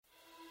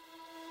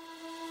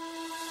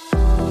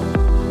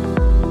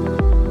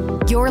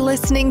You're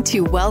listening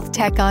to Wealth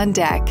Tech on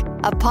Deck,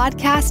 a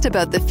podcast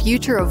about the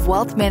future of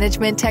wealth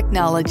management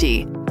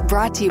technology,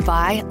 brought to you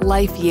by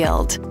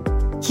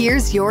LifeYield.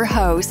 Here's your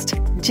host,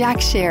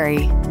 Jack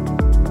Sherry.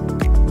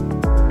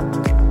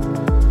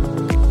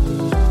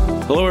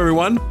 Hello,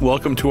 everyone.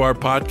 Welcome to our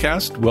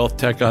podcast, Wealth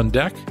Tech on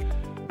Deck,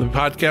 the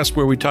podcast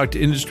where we talk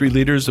to industry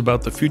leaders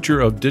about the future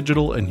of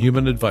digital and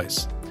human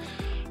advice.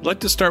 I'd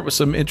like to start with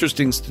some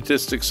interesting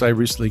statistics I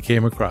recently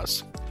came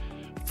across.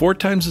 4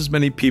 times as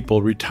many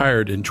people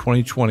retired in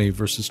 2020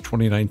 versus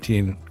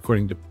 2019,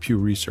 according to Pew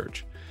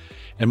Research.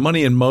 And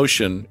money in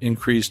motion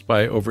increased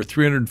by over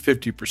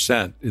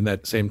 350% in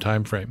that same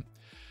time frame.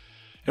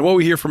 And what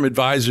we hear from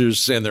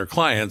advisors and their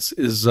clients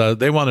is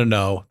they want to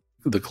know,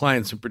 the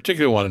clients in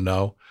particular want to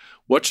know,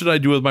 what should I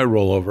do with my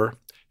rollover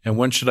and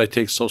when should I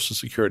take Social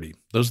Security?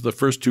 Those are the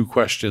first 2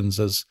 questions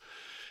as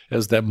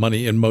that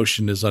money in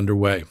motion is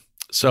underway.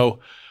 So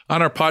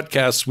on our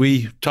podcast,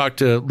 we talk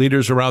to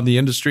leaders around the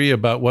industry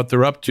about what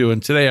they're up to.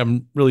 And today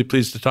I'm really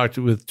pleased to talk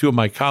with 2 of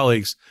my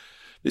colleagues.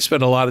 They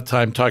spend a lot of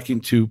time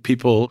talking to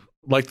people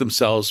like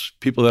themselves,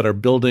 people that are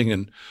building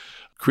and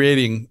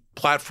creating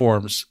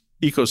platforms,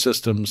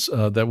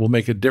 ecosystems that will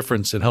make a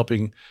difference in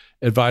helping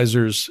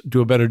advisors do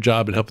a better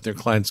job at helping their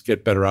clients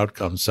get better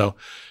outcomes. So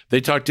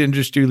they talk to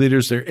industry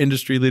leaders. They're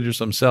industry leaders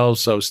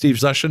themselves. So Steve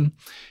Zushin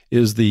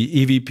is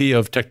the EVP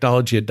of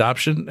Technology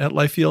Adoption at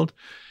LifeYield.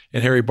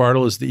 And Harry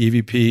Bartle is the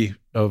EVP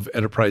of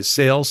Enterprise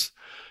Sales.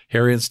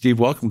 Harry and Steve,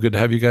 welcome. Good to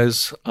have you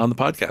guys on the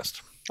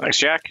podcast. Thanks,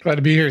 Jack. Glad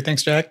to be here.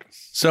 Thanks, Jack.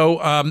 So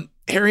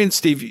Harry and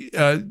Steve,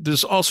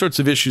 there's all sorts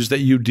of issues that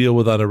you deal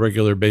with on a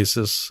regular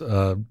basis,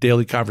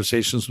 daily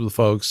conversations with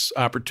folks,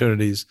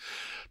 opportunities.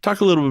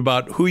 Talk a little bit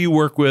about who you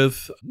work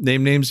with,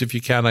 name names if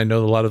you can. I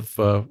know a lot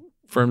of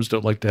firms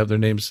don't like to have their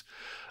names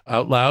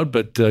out loud,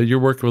 but you're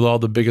working with all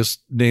the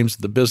biggest names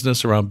in the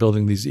business around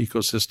building these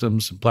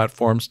ecosystems and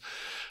platforms.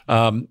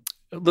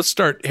 Let's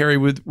start, Harry,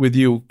 with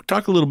you.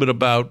 Talk a little bit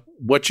about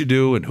what you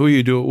do and who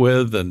you do it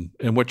with and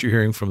what you're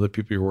hearing from the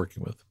people you're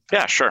working with.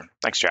 Yeah, sure.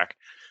 Thanks, Jack.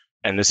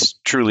 And this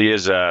truly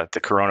is the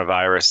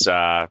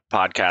coronavirus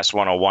podcast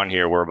 101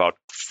 here. We're about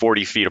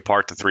 40 feet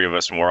apart, the 3 of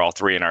us, and we're all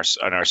 3 in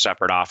our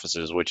separate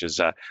offices, which is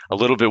a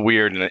little bit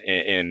weird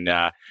in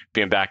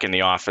being back in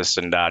the office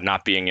and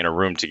not being in a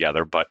room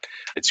together, but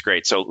it's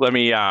great. So let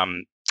me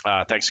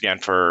thanks again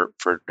for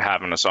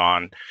having us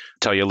on.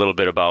 Tell you a little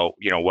bit about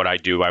what I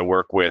do. I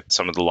work with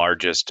some of the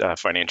largest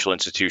financial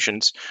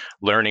institutions,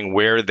 learning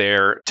where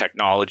their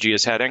technology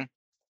is heading,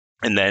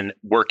 and then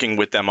working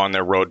with them on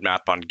their roadmap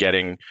on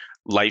getting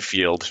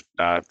LifeYield,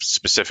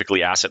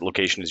 specifically asset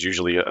location is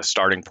usually a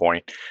starting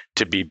point,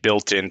 to be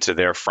built into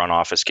their front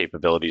office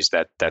capabilities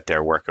that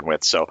they're working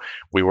with. So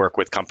we work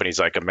with companies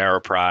like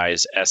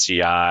Ameriprise,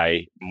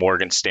 SEI,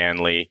 Morgan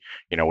Stanley.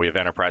 We have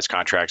enterprise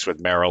contracts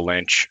with Merrill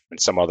Lynch and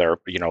some other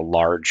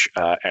large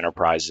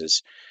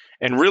enterprises.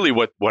 And really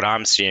what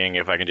I'm seeing,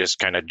 if I can just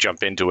kind of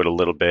jump into it a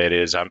little bit,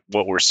 is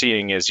what we're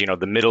seeing is,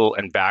 the middle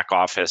and back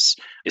office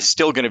is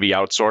still going to be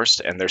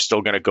outsourced, and they're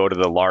still going to go to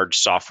the large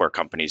software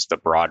companies, the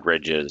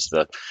Broadridges,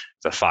 the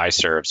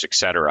Fiservs, et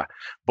cetera.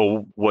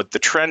 But what the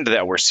trend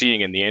that we're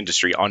seeing in the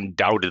industry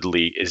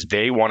undoubtedly is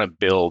they want to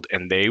build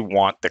and they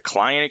want the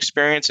client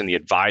experience and the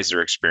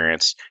advisor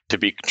experience to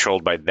be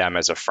controlled by them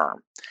as a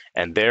firm.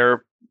 And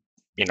they're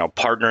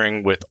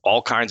partnering with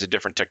all kinds of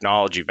different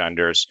technology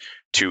vendors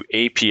to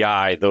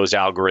API those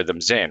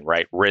algorithms in,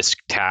 right? Risk,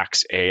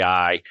 tax,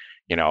 AI,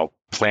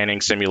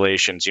 planning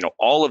simulations,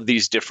 all of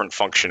these different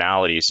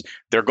functionalities.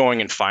 They're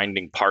going and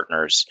finding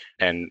partners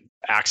and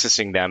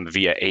accessing them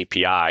via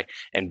API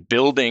and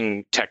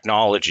building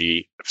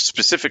technology,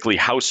 specifically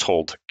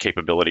household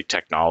capability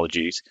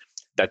technologies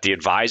that the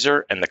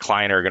advisor and the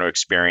client are going to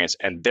experience,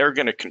 and they're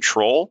going to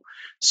control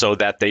so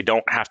that they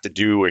don't have to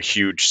do a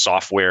huge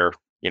software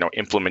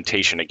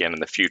implementation again in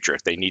the future.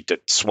 If they need to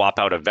swap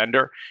out a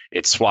vendor,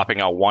 it's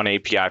swapping out one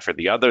API for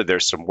the other.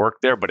 There's some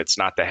work there, but it's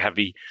not the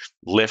heavy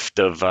lift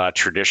of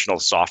traditional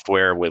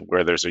software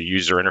where there's a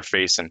user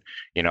interface and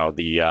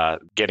the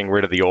getting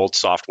rid of the old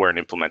software and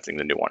implementing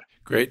the new one.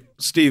 Great.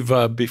 Steve,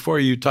 before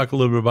you talk a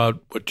little bit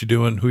about what you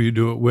do and who you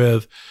do it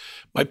with,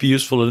 might be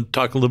useful to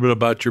talk a little bit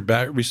about your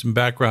recent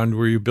background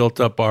where you built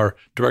up our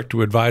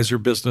direct-to-advisor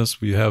business.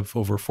 We have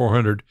over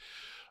 400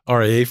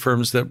 RIA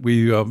firms that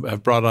we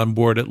have brought on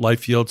board at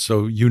LifeYield,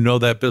 so you know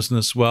that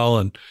business well.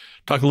 And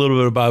talk a little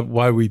bit about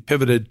why we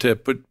pivoted to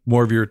put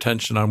more of your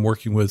attention on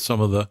working with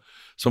some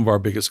of our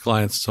biggest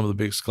clients, some of the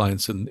biggest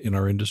clients in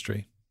our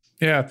industry.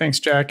 Yeah, thanks,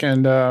 Jack.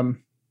 And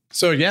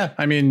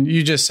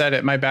you just said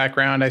it. My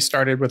background, I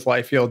started with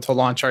LifeYield to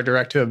launch our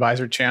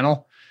direct-to-advisor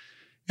channel.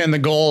 And the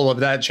goal of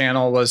that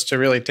channel was to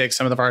really take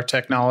some of our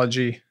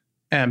technology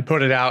and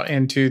put it out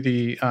into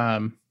the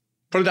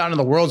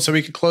world so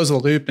we could close the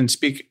loop and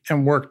speak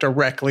and work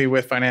directly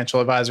with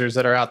financial advisors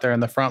that are out there in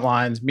the front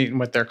lines, meeting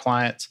with their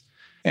clients.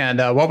 And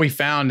what we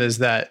found is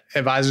that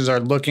advisors are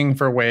looking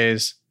for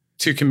ways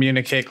to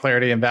communicate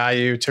clarity and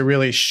value, to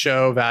really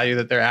show value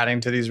that they're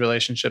adding to these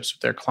relationships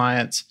with their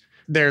clients.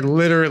 They're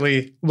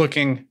literally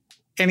looking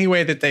any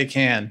way that they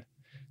can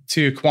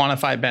to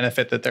quantify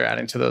benefit that they're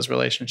adding to those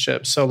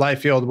relationships. So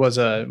LifeYield was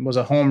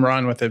a home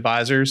run with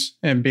advisors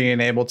and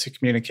being able to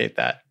communicate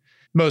that.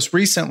 Most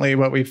recently,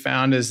 what we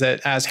found is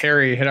that, as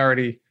Harry had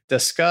already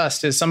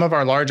discussed, is some of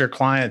our larger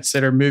clients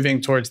that are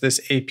moving towards this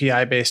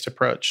API-based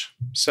approach.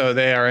 So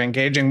they are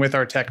engaging with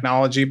our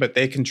technology, but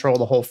they control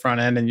the whole front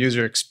end and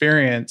user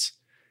experience.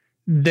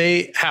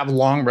 They have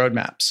long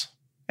roadmaps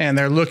and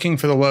they're looking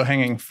for the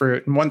low-hanging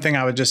fruit. And one thing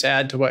I would just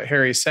add to what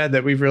Harry said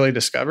that we've really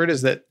discovered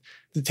is that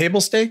the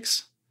table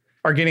stakes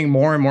are getting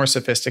more and more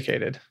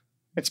sophisticated.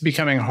 It's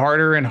becoming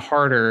harder and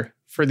harder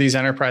for these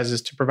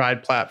enterprises to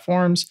provide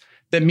platforms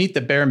that meet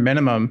the bare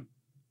minimum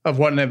of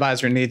what an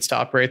advisor needs to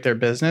operate their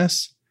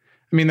business.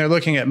 I mean, they're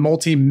looking at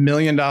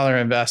multi-million-dollar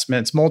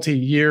investments,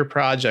 multi-year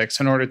projects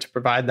in order to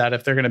provide that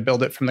if they're going to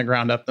build it from the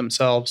ground up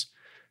themselves.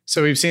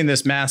 So we've seen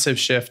this massive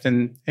shift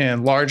in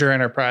larger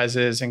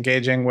enterprises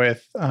engaging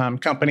with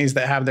companies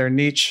that have their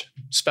niche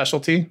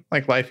specialty,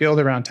 like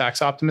LifeYield, around tax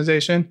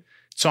optimization.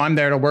 So I'm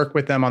there to work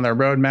with them on their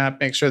roadmap,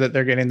 make sure that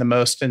they're getting the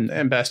most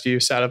and best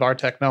use out of our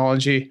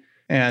technology.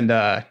 And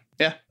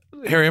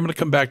Harry, I'm going to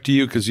come back to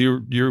you because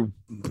you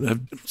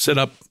have set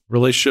up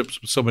relationships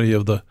with so many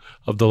of the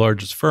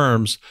largest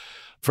firms.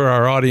 For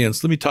our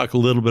audience, let me talk a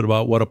little bit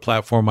about what a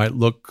platform might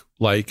look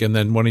like, and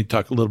then why don't you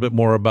talk a little bit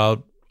more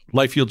about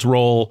LifeYield's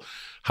role,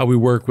 how we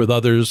work with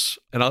others.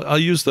 And I'll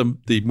use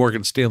the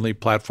Morgan Stanley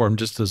platform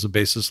just as a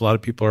basis. A lot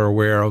of people are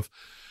aware of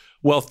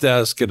Wealth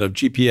Desk and of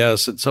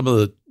GPS and some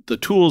of the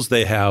tools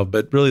they have,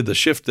 but really the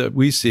shift that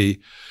we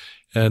see,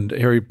 and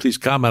Harry, please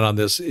comment on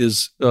this,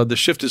 is the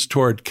shift is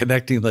toward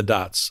connecting the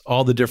dots,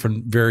 all the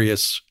different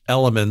various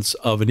elements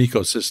of an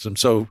ecosystem.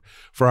 So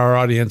for our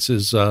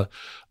audience's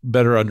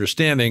better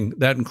understanding,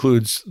 that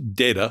includes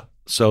data.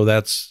 So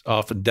that's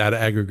often data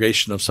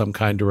aggregation of some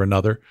kind or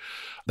another.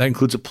 That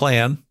includes a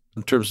plan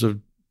in terms of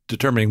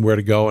determining where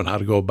to go and how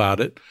to go about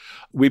it.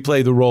 We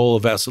play the role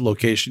of asset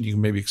location. You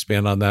can maybe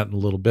expand on that in a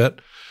little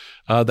bit.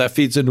 That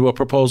feeds into a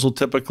proposal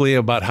typically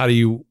about how do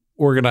you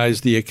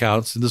organize the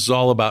accounts. And this is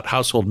all about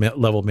household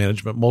level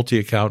management,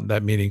 multi-account,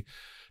 that meaning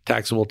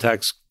taxable,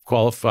 tax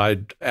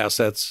qualified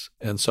assets,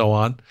 and so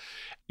on.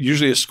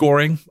 Usually a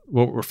scoring.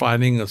 What we're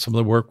finding, some of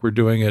the work we're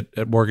doing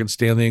at Morgan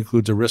Stanley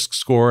includes a risk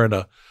score and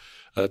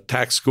a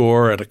tax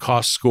score and a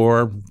cost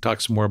score. We'll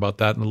talk some more about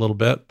that in a little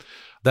bit.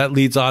 That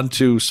leads on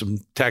to some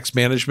tax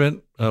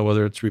management,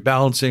 whether it's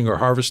rebalancing or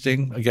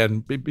harvesting.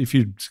 Again, if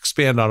you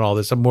expand on all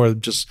this, I'm more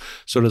just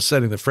sort of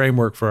setting the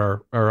framework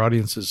for our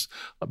audience's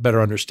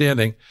better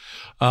understanding.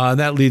 And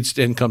that leads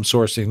to income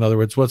sourcing. In other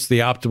words, what's the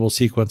optimal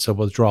sequence of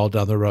withdrawal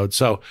down the road?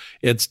 So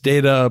it's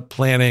data,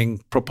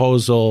 planning,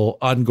 proposal,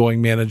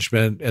 ongoing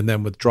management, and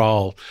then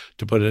withdrawal,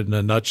 to put it in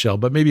a nutshell.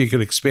 But maybe you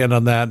could expand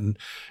on that and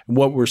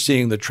what we're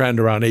seeing, the trend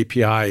around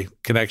API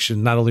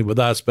connection, not only with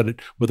us, but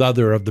with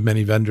other of the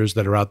many vendors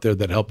that are out there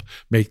that help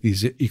make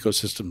these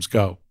ecosystems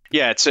go.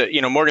 Yeah, it's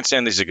Morgan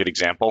Stanley's a good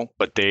example,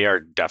 but they are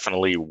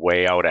definitely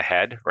way out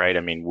ahead, right? I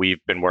mean,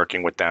 we've been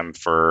working with them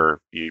for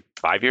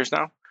 5 years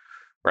now,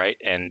 right?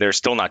 And they're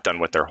still not done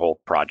with their whole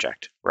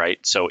project, right?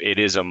 So it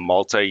is a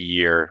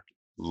multi-year,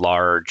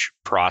 large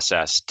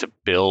process to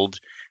build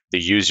the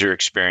user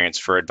experience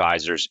for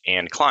advisors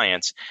and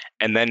clients.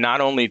 And then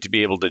not only to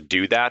be able to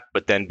do that,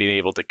 but then being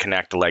able to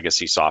connect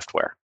legacy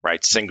software,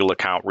 right? Single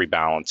account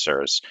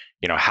rebalancers,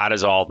 how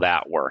does all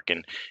that work?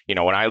 And,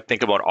 when I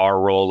think about our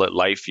role at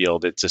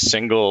LifeYield, it's a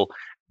single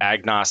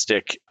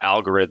agnostic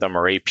algorithm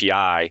or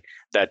API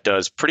that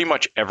does pretty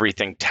much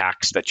everything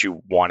tax that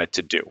you want it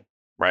to do,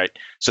 right?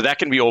 So that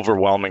can be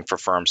overwhelming for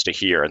firms to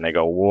hear. And they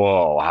go,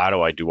 whoa, how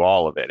do I do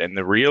all of it? And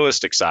the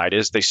realistic side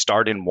is they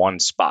start in one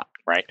spot,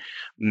 right?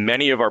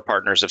 Many of our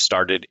partners have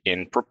started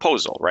in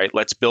proposal, right?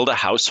 Let's build a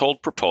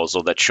household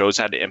proposal that shows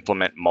how to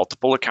implement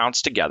multiple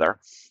accounts together.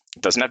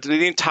 It doesn't have to be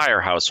the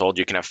entire household.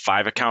 You can have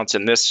 5 accounts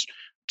in this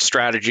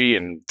strategy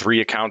and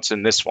 3 accounts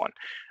in this one,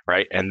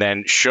 right? And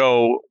then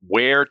show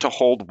where to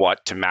hold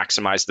what to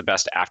maximize the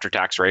best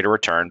after-tax rate of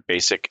return,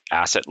 basic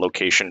asset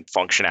location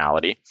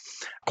functionality.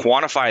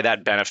 Quantify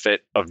that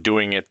benefit of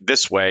doing it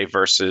this way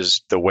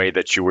versus the way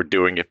that you were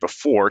doing it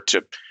before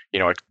to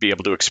be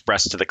able to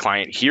express to the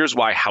client, here's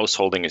why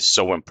householding is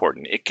so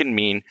important. It can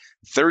mean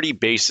 30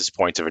 basis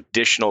points of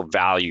additional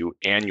value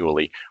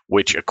annually,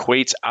 which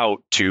equates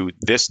out to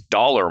this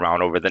dollar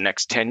amount over the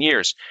next 10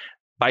 years.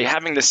 By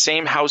having the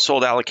same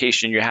household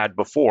allocation you had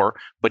before,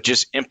 but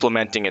just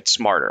implementing it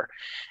smarter.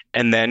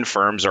 And then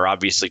firms are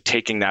obviously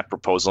taking that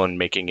proposal and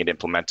making it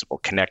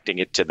implementable, connecting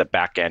it to the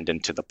back end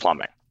and to the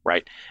plumbing,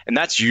 right? And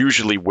that's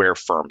usually where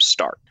firms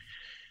start.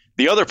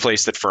 The other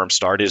place that firms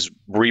start is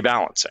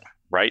rebalancing,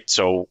 right?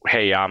 So,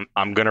 hey, I'm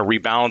going to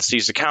rebalance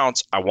these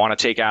accounts. I want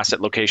to take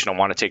asset location. I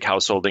want to take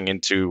householding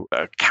into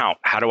account.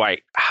 How do I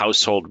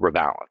household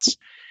rebalance?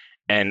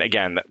 And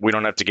again, we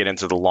don't have to get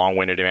into the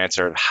long-winded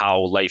answer of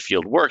how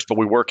LifeYield works, but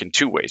we work in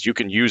 2 ways. You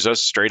can use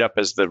us straight up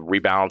as the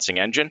rebalancing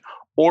engine,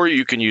 or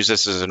you can use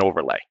this as an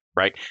overlay,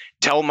 right?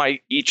 Tell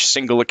each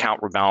single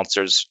account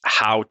rebalancers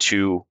how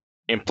to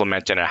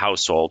implement in a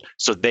household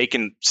so they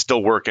can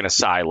still work in a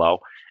silo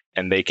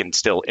and they can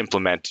still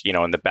implement,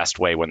 in the best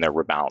way when they're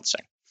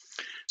rebalancing.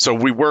 So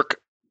we work,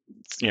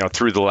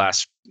 through the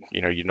last,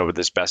 you know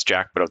this best,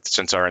 Jack, but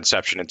since our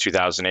inception in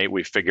 2008,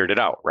 we figured it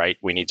out, right?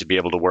 We need to be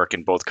able to work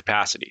in both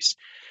capacities.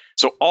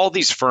 So all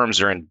these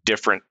firms are in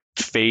different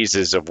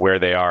phases of where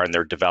they are in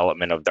their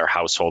development of their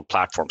household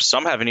platforms.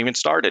 Some haven't even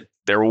started.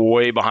 They're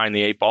way behind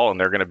the eight ball, and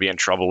they're going to be in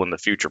trouble in the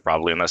future,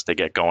 probably, unless they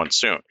get going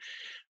soon.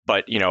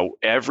 But,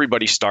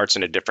 everybody starts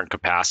in a different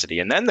capacity.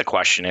 And then the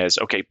question is,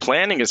 okay,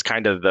 planning is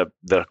kind of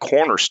the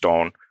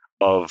cornerstone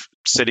of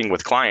sitting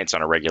with clients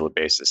on a regular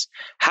basis.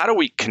 How do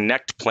we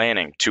connect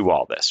planning to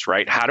all this,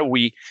 right? How do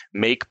we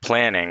make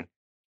planning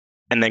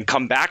and then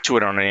come back to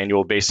it on an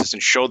annual basis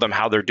and show them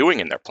how they're doing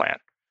in their plan,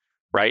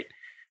 right?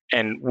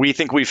 And we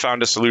think we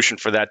found a solution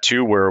for that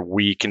too, where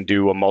we can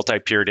do a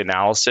multi-period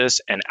analysis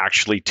and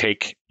actually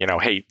take,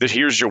 hey,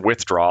 here's your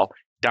withdrawal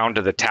down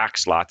to the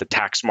tax lot, the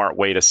tax smart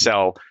way to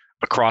sell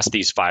across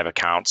these 5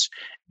 accounts,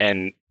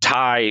 and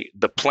tie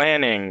the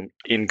planning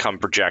income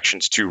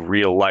projections to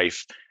real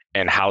life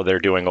and how they're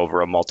doing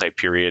over a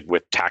multi-period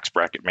with tax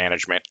bracket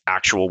management,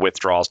 actual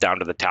withdrawals down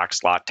to the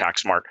tax lot,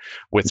 tax smart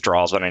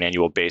withdrawals on an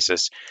annual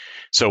basis.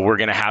 So we're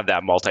going to have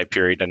that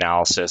multi-period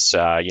analysis.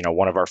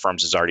 One of our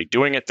firms is already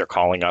doing it. They're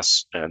calling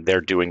us and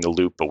they're doing the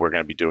loop, but we're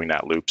going to be doing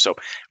that loop. So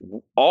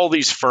all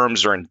these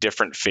firms are in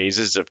different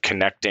phases of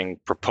connecting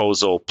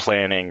proposal,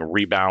 planning,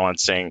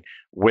 rebalancing,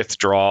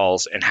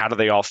 withdrawals, and how do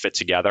they all fit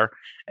together?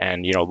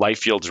 And,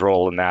 LifeYield's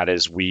role in that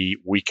is we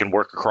can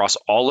work across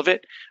all of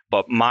it.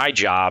 But my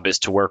job is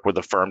to work with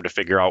a firm to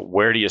figure out,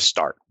 where do you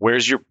start?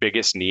 Where's your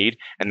biggest need?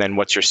 And then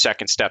what's your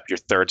second step, your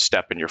third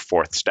step, and your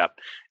fourth step?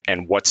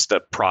 And what's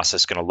the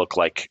process going to look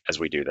like as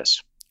we do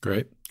this?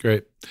 Great.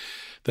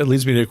 That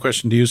leads me to a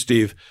question to you,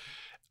 Steve.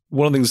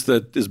 One of the things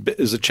that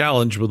is a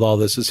challenge with all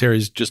this, as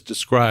Harry's just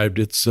described,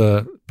 it's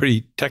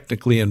pretty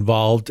technically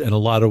involved and a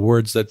lot of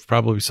words that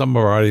probably some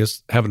of our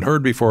audience haven't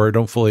heard before or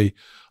don't fully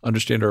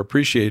understand or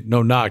appreciate.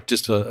 No knock,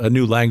 just a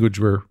new language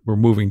we're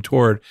moving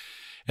toward.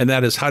 And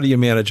that is, how do you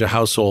manage a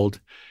household,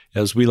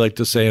 as we like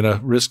to say, in a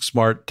risk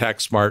smart,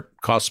 tax smart,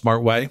 cost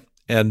smart way?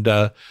 And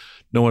no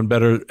one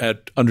better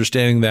at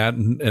understanding that.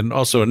 And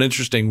also an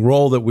interesting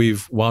role that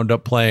we've wound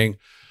up playing,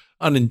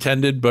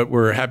 unintended, but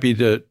we're happy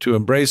to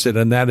embrace it.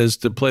 And that is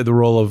to play the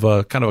role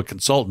of kind of a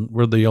consultant.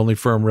 We're the only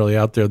firm really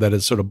out there that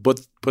has sort of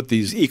put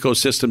these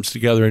ecosystems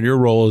together. And your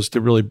role is to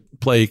really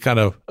play kind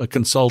of a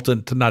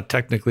consultant, not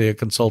technically a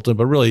consultant,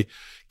 but really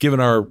given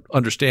our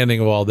understanding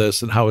of all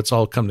this and how it's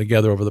all come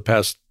together over the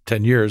past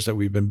 10 years that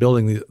we've been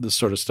building this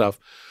sort of stuff.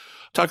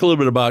 Talk a little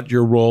bit about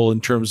your role in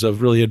terms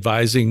of really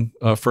advising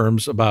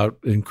firms about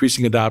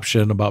increasing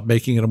adoption, about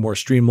making it a more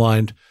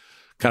streamlined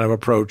kind of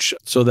approach,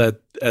 so that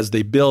as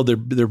they build,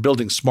 they're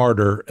building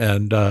smarter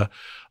and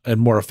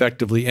more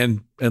effectively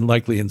and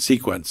likely in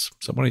sequence.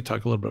 So why don't you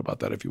talk a little bit about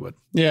that, if you would?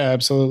 Yeah,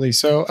 absolutely.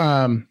 So,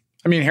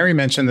 Harry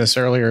mentioned this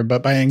earlier,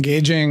 but by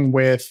engaging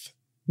with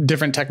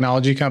different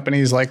technology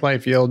companies like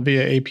LifeYield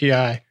via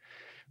API,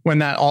 when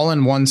that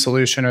all-in-one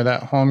solution or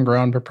that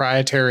homegrown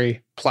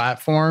proprietary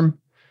platform,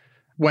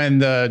 when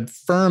the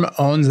firm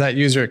owns that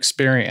user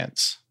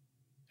experience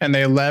and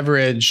they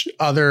leverage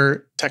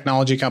other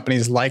technology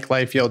companies like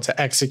LifeYield to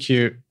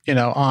execute,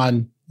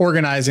 on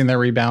organizing their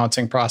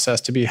rebalancing process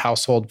to be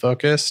household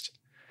focused,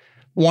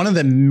 one of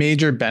the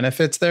major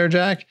benefits there,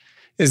 Jack,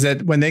 is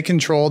that when they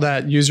control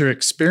that user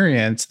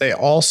experience, they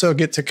also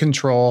get to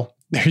control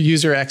their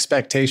user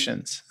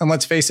expectations. And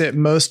let's face it,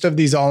 most of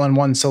these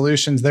all-in-one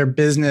solutions, their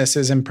business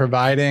is in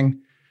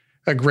providing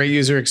a great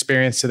user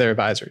experience to their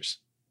advisors.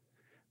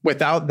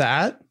 Without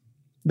that,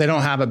 they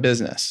don't have a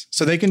business.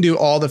 So they can do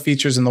all the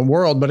features in the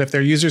world, but if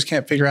their users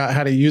can't figure out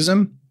how to use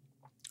them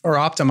or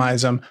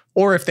optimize them,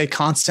 or if they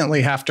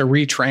constantly have to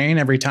retrain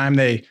every time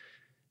they,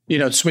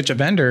 switch a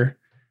vendor,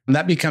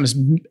 that becomes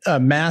a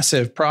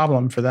massive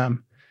problem for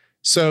them.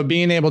 So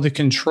being able to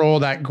control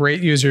that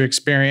great user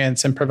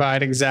experience and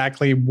provide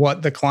exactly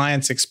what the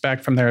clients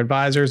expect from their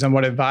advisors and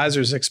what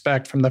advisors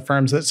expect from the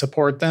firms that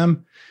support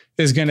them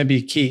is going to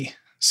be key.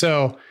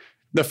 So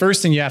the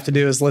first thing you have to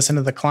do is listen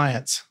to the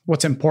clients.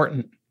 What's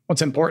important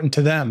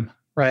to them,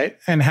 right?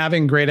 And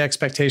having great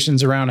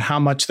expectations around how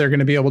much they're going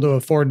to be able to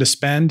afford to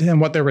spend and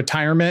what their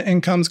retirement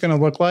income is going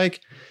to look like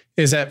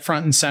is at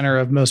front and center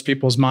of most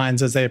people's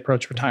minds as they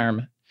approach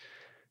retirement.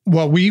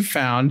 What we've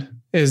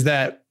found is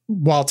that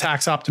while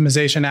tax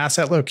optimization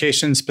asset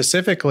location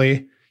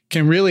specifically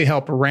can really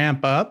help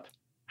ramp up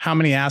how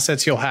many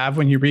assets you'll have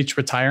when you reach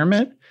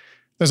retirement,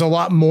 there's a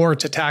lot more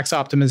to tax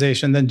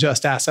optimization than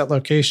just asset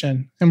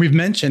location. And we've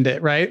mentioned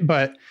it, right?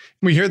 But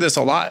we hear this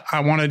a lot.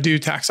 I want to do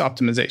tax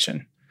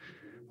optimization.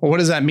 Well, what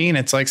does that mean?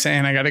 It's like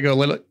saying I got to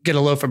go get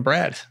a loaf of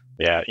bread.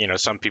 Yeah.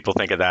 Some people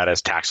think of that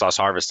as tax loss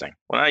harvesting.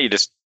 Well,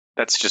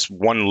 that's just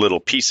one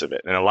little piece of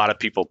it. And a lot of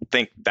people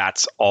think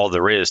that's all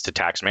there is to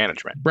tax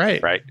management.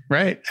 Right.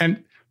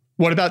 And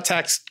what about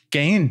tax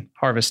gain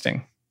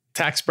harvesting,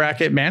 tax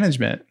bracket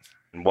management?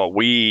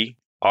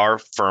 Our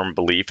firm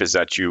belief is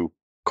that you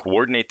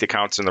coordinate the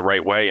accounts in the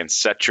right way and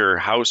set your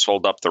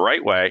household up the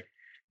right way,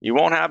 you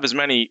won't have as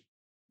many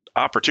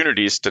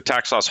opportunities to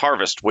tax loss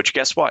harvest, which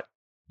guess what?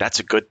 That's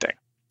a good thing.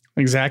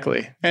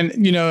 Exactly. And,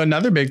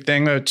 another big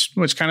thing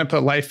which kind of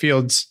put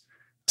LifeYield's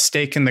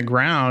stake in the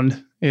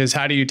ground is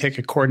how do you take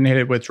a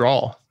coordinated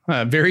withdrawal?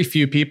 Very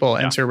few people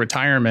enter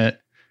retirement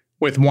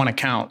with one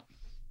account,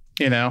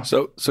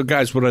 So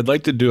guys, what I'd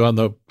like to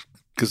do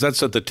because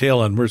that's at the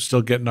tail end, we're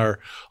still getting our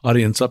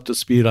audience up to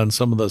speed on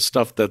some of the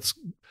stuff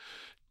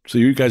so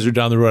you guys are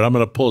down the road. I'm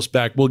going to pull us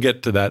back. We'll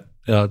get to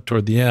that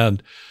toward the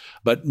end,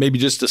 but maybe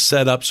just to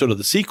set up sort of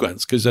the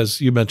sequence, because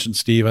as you mentioned,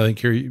 Steve, I think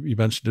here you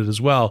mentioned it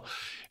as well.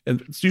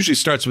 And it usually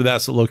starts with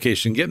asset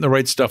location, getting the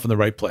right stuff in the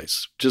right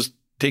place, just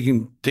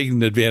taking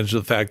advantage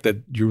of the fact that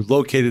you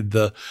located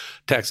the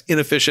tax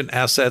inefficient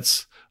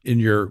assets in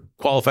your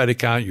qualified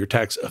account, your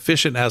tax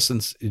efficient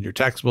assets in your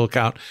taxable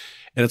account.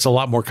 And it's a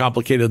lot more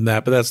complicated than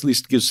that, but that at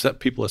least gives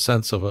people a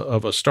sense of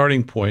a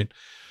starting point.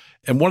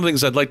 And one of the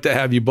things I'd like to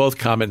have you both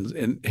comment,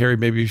 and Harry,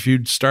 maybe if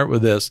you'd start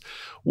with this,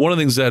 one of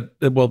the things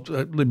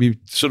let me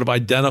sort of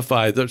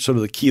identify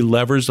the key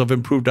levers of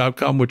improved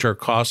outcome, which are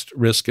cost,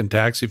 risk, and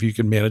tax. If you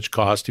can manage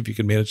cost, if you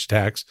can manage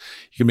tax,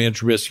 you can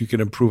manage risk, you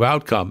can improve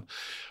outcome.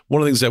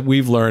 One of the things that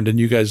we've learned, and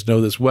you guys know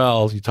this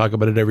well, you talk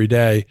about it every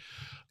day,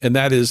 and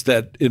that is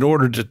that in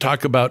order to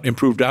talk about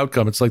improved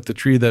outcome, it's like the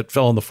tree that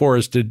fell in the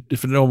forest.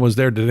 If no one was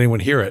there, did anyone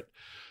hear it?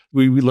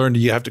 We learned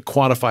you have to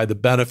quantify the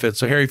benefits.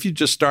 So Harry, if you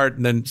just start,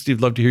 and then Steve,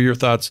 I'd love to hear your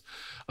thoughts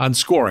on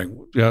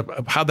scoring,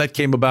 how that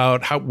came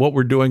about, what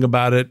we're doing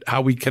about it,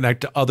 how we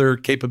connect to other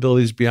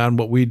capabilities beyond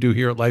what we do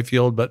here at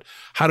LifeYield, but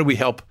how do we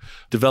help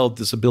develop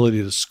this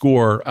ability to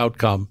score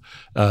outcome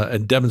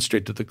and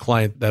demonstrate to the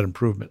client that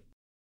improvement?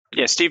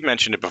 Yeah, Steve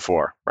mentioned it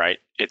before, right?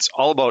 It's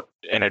all about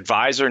an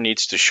advisor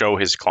needs to show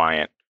his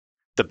client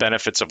the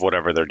benefits of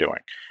whatever they're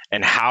doing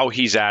and how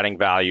he's adding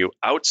value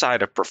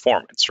outside of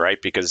performance, right?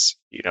 Because,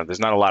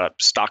 there's not a lot of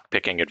stock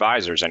picking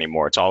advisors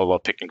anymore. It's all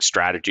about picking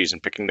strategies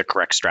and picking the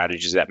correct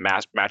strategies that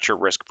match your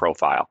risk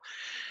profile.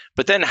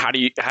 But then how do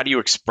you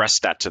express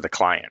that to the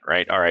client,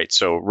 right? All right,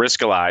 so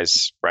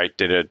Riskalyze, right,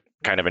 did a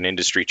kind of an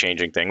industry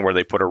changing thing where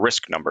they put a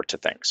risk number to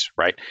things,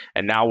 right?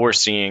 And now we're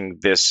seeing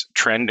this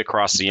trend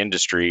across the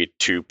industry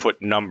to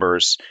put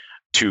numbers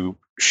to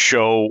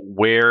show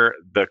where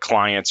the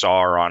clients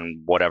are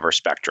on whatever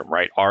spectrum,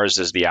 right? Ours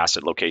is the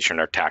asset location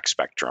or tax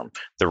spectrum,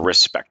 the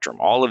risk spectrum,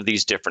 all of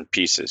these different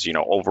pieces,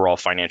 overall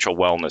financial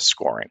wellness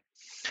scoring.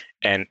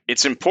 And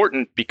it's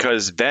important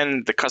because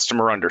then the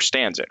customer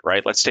understands it,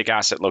 right? Let's take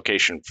asset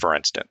location, for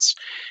instance.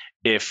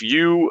 If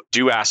you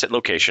do asset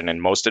location,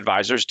 and most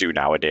advisors do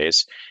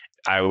nowadays,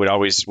 I would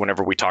always,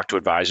 whenever we talk to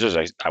advisors,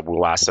 I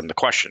will ask them the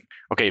question,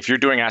 okay, if you're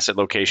doing asset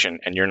location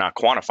and you're not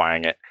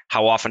quantifying it,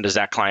 how often does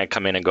that client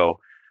come in and go,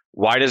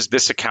 why does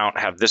this account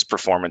have this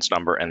performance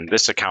number and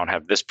this account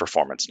have this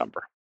performance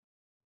number,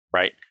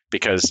 right?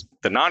 Because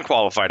the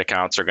non-qualified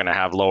accounts are going to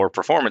have lower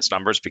performance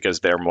numbers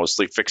because they're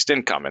mostly fixed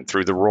income. And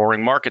through the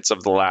roaring markets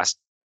of the last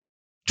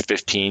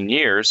 15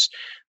 years,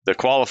 the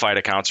qualified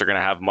accounts are going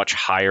to have much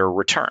higher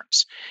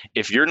returns.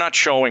 If you're not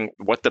showing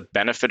what the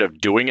benefit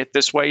of doing it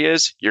this way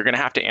is, you're going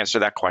to have to answer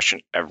that question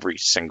every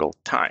single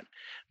time.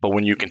 But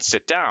when you can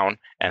sit down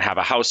and have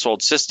a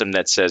household system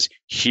that says,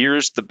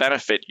 here's the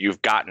benefit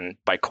you've gotten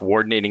by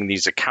coordinating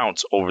these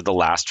accounts over the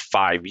last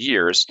 5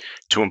 years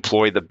to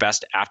employ the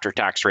best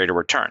after-tax rate of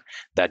return.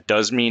 That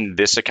does mean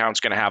this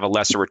account's going to have a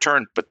lesser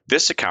return, but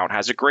this account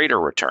has a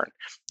greater return.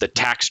 The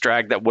tax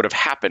drag that would have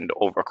happened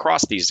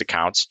across these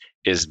accounts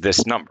is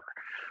this number,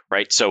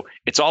 right? So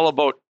it's all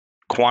about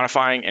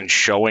quantifying and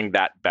showing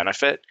that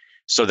benefit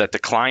so that the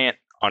client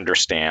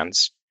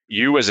understands.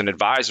 You as an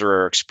advisor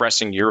are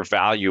expressing your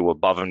value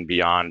above and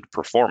beyond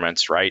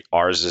performance, right?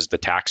 Ours is the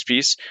tax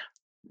piece.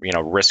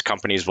 Risk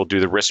companies will do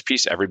the risk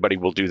piece. Everybody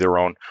will do their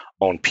own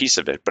piece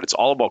of it, but it's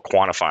all about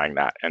quantifying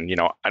that. And,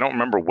 I don't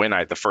remember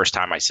the first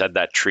time I said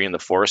that tree in the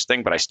forest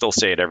thing, but I still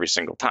say it every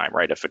single time,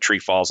 right? If a tree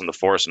falls in the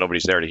forest and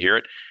nobody's there to hear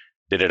it,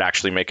 did it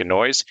actually make a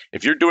noise?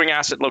 If you're doing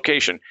asset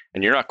location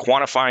and you're not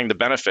quantifying the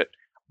benefit,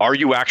 are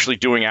you actually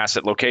doing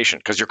asset location?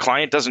 Because your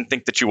client doesn't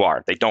think that you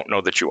are. They don't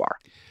know that you are.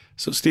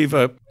 So, Steve,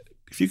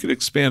 if you could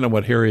expand on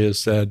what Harry has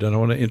said, and I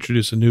want to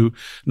introduce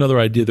another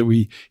idea that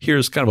we hear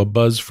as kind of a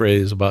buzz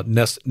phrase about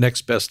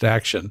next best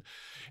action.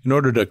 In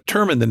order to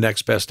determine the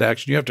next best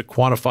action, you have to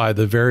quantify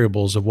the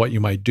variables of what you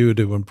might do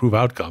to improve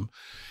outcome.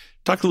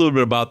 Talk a little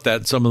bit about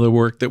that, some of the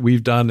work that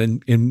we've done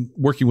in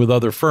working with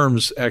other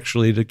firms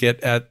actually to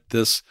get at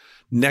this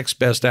next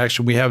best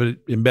action. We have it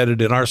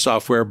embedded in our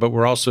software, but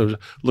we're also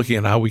looking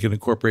at how we can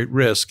incorporate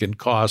risk and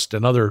cost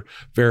and other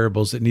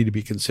variables that need to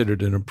be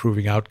considered in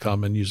improving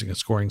outcome and using a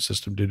scoring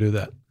system to do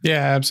that. Yeah,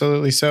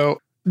 absolutely. So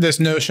this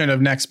notion of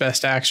next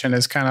best action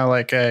is kind of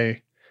like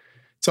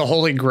it's a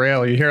holy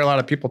grail. You hear a lot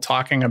of people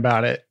talking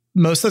about it.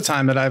 Most of the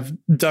time that I've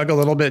dug a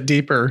little bit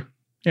deeper,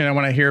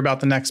 when I hear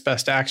about the next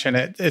best action,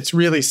 it's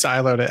really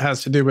siloed. It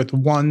has to do with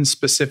one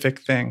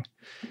specific thing.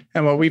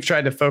 And what we've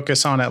tried to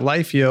focus on at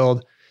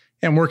LifeYield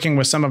and working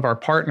with some of our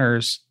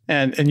partners,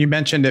 and you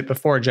mentioned it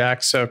before,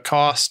 Jack, so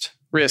cost,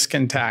 risk,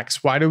 and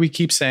tax. Why do we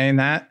keep saying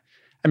that?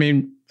 I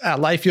mean, at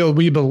LifeYield,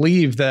 we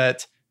believe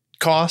that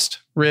cost,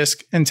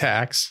 risk, and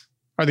tax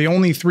are the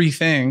only three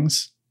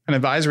things an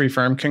advisory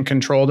firm can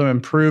control to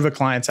improve a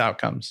client's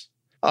outcomes.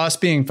 us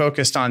being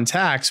focused on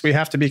tax, we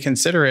have to be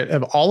considerate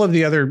of all of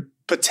the other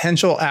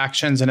potential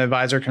actions an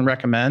advisor can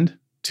recommend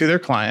to their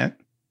client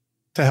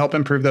to help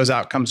improve those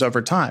outcomes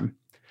over time.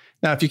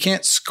 Now, if you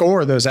can't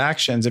score those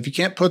actions, if you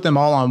can't put them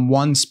all on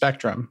one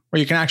spectrum where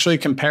you can actually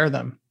compare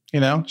them,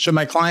 should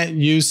my client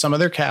use some of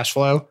their cash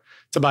flow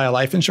to buy a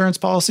life insurance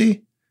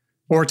policy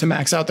or to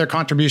max out their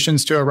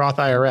contributions to a Roth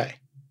IRA?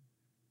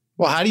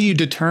 Well, how do you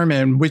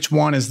determine which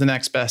one is the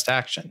next best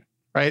action,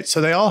 right? So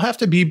they all have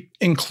to be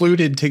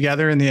included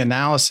together in the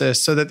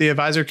analysis so that the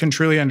advisor can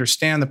truly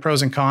understand the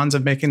pros and cons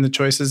of making the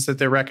choices that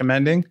they're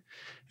recommending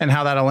and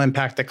how that'll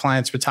impact the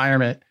client's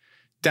retirement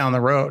down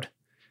the road.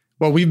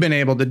 What we've been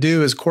able to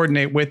do is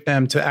coordinate with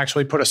them to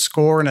actually put a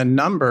score and a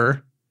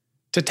number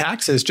to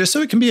taxes just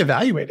so it can be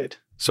evaluated.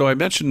 So I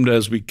mentioned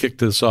as we kicked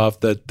this off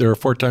that there are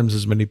 4 times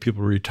as many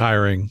people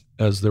retiring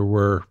as there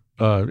were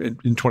in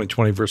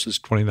 2020 versus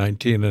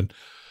 2019, and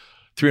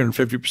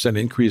 350%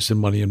 increase in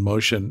money in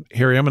motion.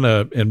 Harry,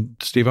 and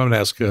Steve, I'm going to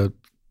ask a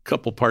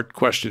couple-part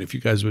question if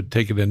you guys would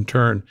take it in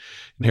turn.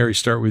 And Harry,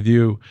 start with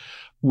you.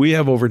 We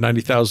have over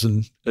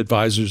 90,000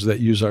 advisors that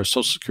use our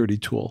Social Security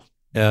tool.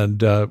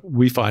 And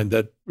we find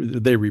that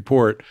they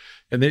report,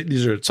 and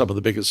these are some of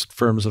the biggest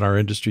firms in our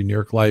industry, New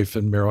York Life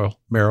and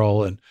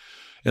Merrill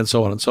and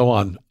so on and so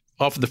on.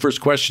 Often the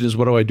first question is,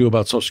 what do I do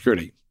about Social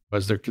Security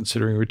as they're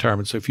considering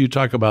retirement? So if you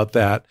talk about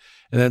that,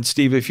 and then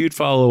Steve, if you'd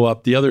follow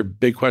up, the other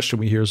big question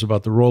we hear is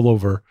about the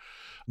rollover.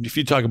 If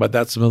you talk about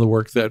that, some of the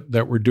work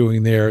that we're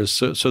doing there is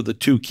so the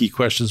 2 key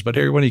questions. But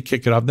Harry, why don't you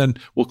kick it off? Then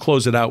we'll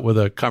close it out with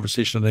a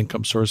conversation on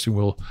income sourcing.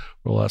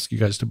 We'll ask you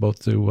guys to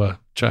both to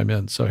chime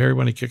in. So Harry,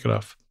 why don't you kick it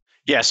off?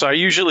 Yeah, so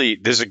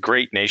there's a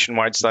great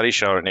nationwide study,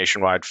 shown at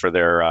Nationwide for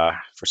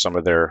for some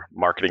of their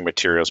marketing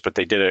materials, but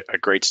they did a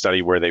great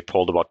study where they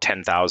pulled about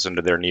 10,000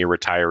 of their near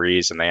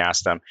retirees and they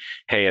asked them,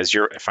 hey, has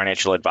your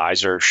financial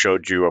advisor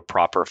showed you a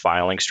proper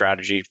filing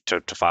strategy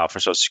to file for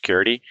Social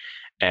Security?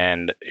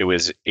 And it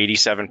was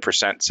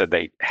 87% said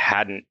they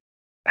hadn't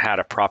had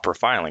a proper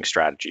filing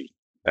strategy.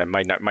 It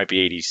might be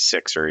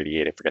 86 or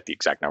 88, I forget the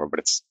exact number, but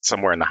it's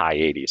somewhere in the high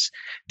 80s.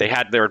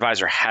 Their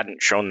advisor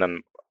hadn't shown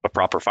them a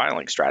proper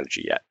filing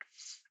strategy yet.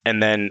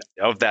 And then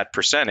of that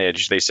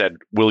percentage, they said,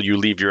 will you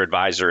leave your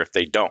advisor if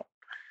they don't?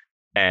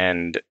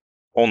 And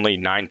only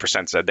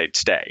 9% said they'd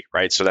stay,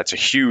 right? So that's a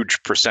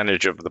huge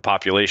percentage of the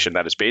population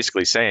that is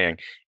basically saying,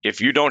 if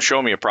you don't show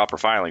me a proper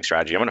filing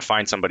strategy, I'm going to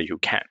find somebody who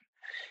can.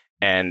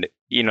 And,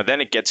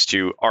 then it gets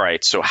to, all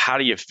right, so how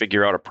do you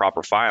figure out a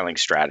proper filing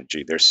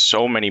strategy? There's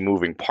so many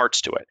moving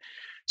parts to it.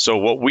 So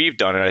what we've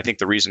done, and I think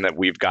the reason that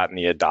we've gotten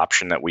the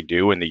adoption that we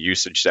do and the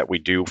usage that we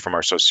do from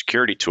our Social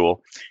Security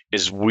tool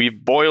is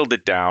we've boiled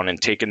it down and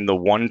taken the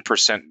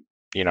 1%,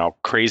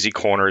 crazy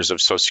corners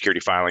of Social Security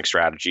filing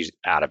strategies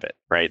out of it,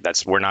 right?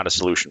 We're not a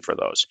solution for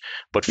those.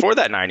 But for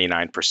that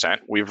 99%,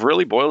 we've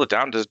really boiled it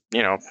down to,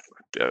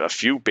 a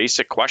few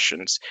basic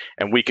questions,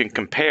 and we can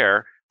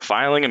compare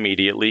filing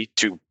immediately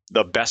to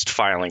the best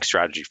filing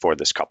strategy for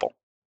this couple,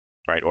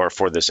 right? Or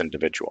for this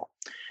individual.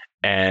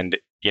 And,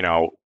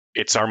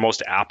 it's our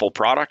most Apple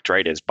product,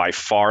 right? It's by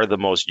far the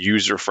most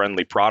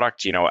user-friendly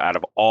product. Out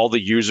of all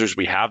the users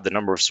we have, the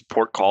number of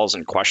support calls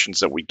and questions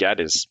that we get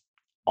is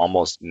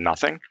almost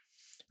nothing.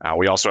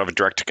 We also have a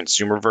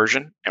direct-to-consumer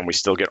version, and we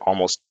still get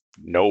almost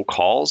no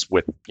calls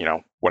with,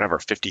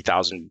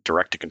 50,000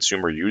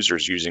 direct-to-consumer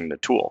users using the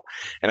tool.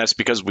 And that's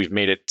because we've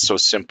made it so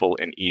simple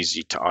and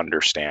easy to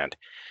understand.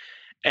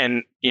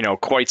 And,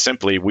 quite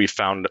simply, we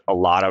found a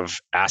lot of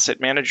asset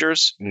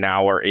managers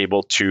now are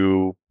able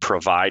to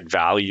provide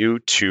value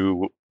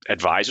to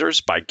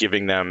advisors by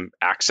giving them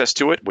access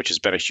to it, which has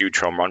been a huge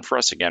home run for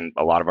us. Again,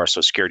 a lot of our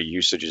Social Security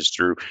usage is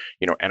through,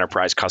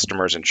 enterprise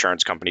customers,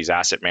 insurance companies,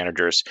 asset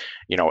managers,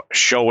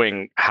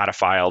 showing how to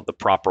file the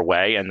proper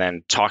way and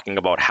then talking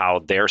about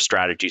how their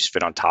strategies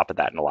fit on top of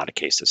that in a lot of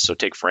cases. So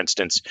take, for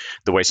instance,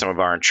 the way some of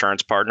our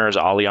insurance partners,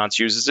 Allianz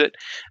uses it.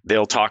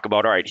 They'll talk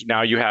about, all right,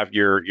 now you have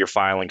your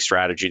filing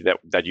strategy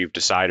that you've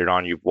decided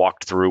on, you've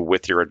walked through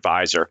with your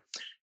advisor.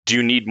 Do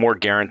you need more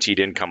guaranteed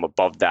income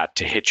above that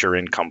to hit your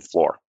income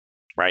floor?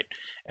 Right.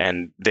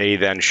 And they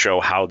then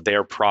show how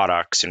their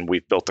products, and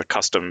we've built a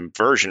custom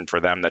version for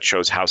them that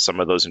shows how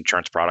some of those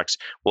insurance products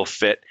will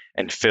fit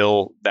and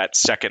fill that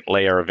second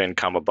layer of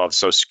income above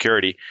Social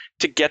Security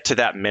to get to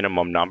that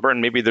minimum number. And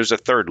maybe there's a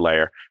third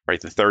layer,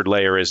 right? The third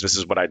layer is, this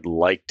is what I'd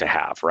like to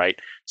have, right?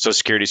 Social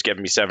Security's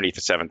giving me 70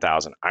 to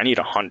 7,000. I need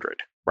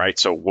 100, right?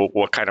 So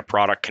what kind of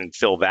product can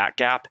fill that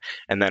gap?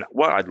 And then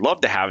what I'd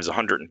love to have is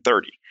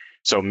 130.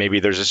 So maybe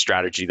there's a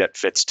strategy that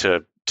fits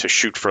to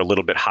shoot for a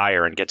little bit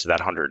higher and get to that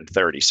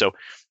 130. So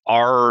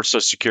our Social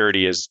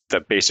Security is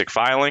the basic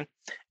filing.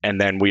 And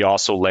then we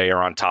also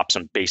layer on top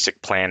some basic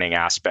planning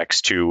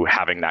aspects to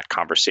having that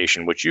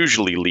conversation, which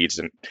usually leads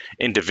an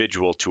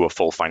individual to a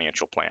full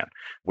financial plan.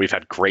 We've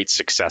had great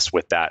success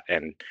with that.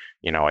 And,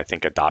 I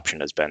think adoption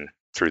has been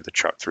through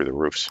the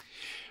roofs.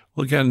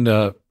 Well, again,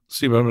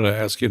 Steve, I'm going to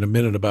ask you in a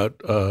minute about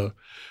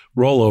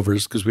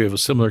rollovers, because we have a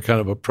similar kind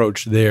of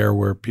approach there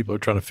where people are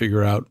trying to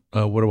figure out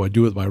what do I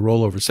do with my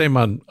rollover. Same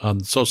on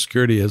Social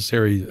Security, as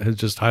Harry has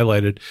just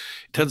highlighted. It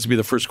tends to be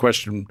the first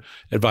question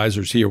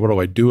advisors hear, what do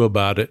I do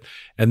about it?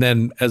 And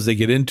then as they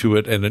get into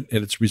it and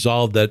it's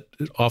resolved, that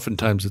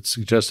oftentimes it's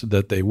suggested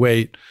that they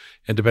wait.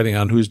 And depending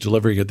on who's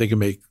delivering it, they can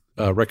make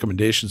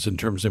recommendations in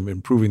terms of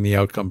improving the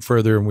outcome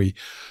further, and we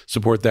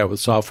support that with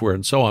software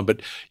and so on. But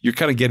you're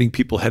kind of getting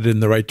people headed in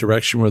the right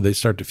direction where they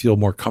start to feel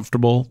more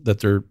comfortable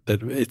that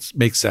it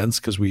makes sense,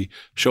 because we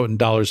show it in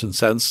dollars and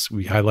cents.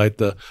 We highlight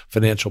the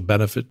financial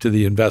benefit to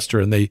the investor,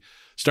 and they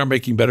start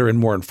making better and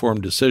more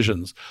informed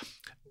decisions.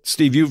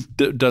 Steve, you've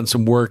done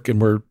some work,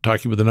 and we're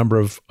talking with a number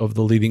of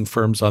the leading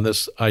firms on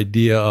this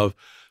idea of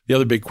the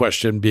other big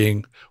question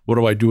being, what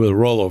do I do with a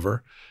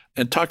rollover?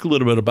 And talk a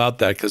little bit about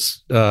that,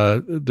 because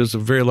there's a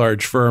very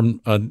large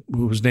firm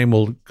whose name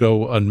will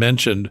go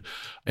unmentioned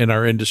in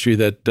our industry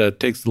that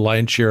takes the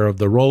lion's share of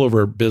the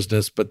rollover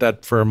business, but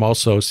that firm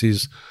also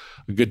sees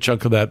a good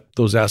chunk of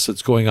those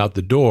assets going out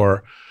the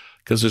door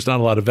because there's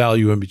not a lot of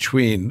value in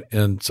between.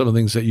 And some of the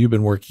things that you've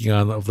been working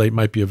on of late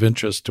might be of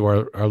interest to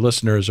our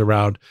listeners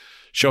around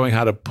showing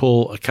how to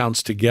pull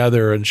accounts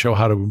together and show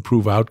how to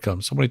improve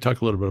outcomes. Somebody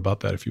talk a little bit about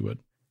that, if you would.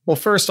 Well,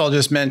 first, I'll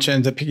just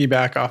mention, to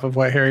piggyback off of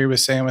what Harry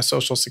was saying with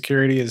Social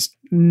Security, is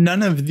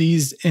none of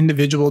these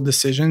individual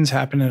decisions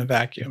happen in a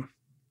vacuum.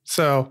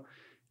 So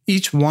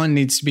each one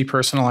needs to be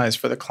personalized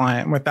for the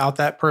client. Without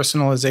that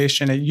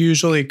personalization, it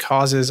usually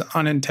causes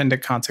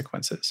unintended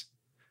consequences.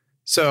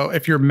 So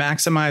if you're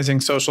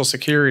maximizing Social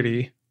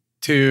Security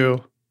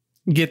to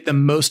get the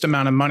most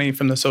amount of money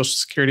from the Social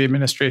Security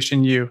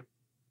Administration you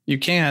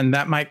can,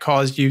 that might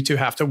cause you to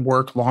have to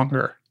work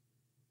longer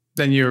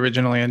than you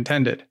originally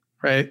intended,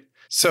 right?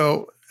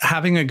 So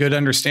having a good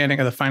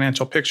understanding of the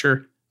financial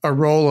picture, a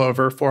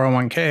rollover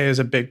 401k is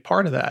a big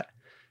part of that.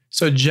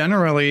 So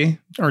generally,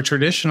 or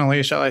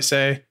traditionally, shall I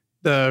say,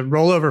 the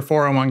rollover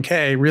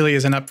 401k really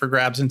isn't up for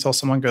grabs until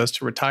someone goes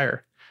to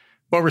retire.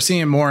 What we're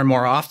seeing more and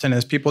more often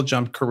is people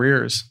jump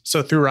careers.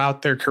 So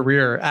throughout their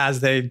career, as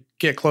they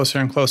get closer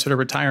and closer to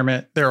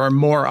retirement, there are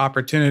more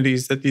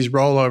opportunities that these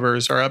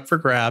rollovers are up for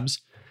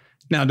grabs.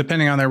 Now,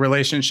 depending on their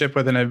relationship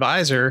with an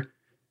advisor,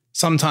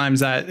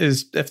 sometimes that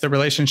is, if the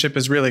relationship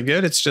is really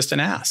good, it's just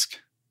an ask.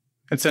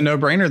 It's a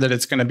no-brainer that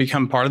it's going to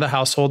become part of the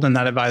household and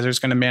that advisor is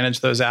going to manage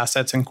those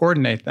assets and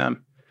coordinate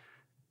them.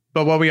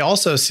 But what we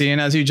also see,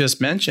 and as you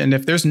just mentioned,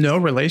 if there's no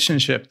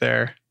relationship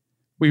there,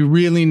 we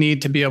really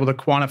need to be able to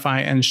quantify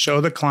and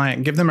show the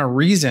client, give them a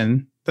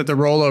reason that the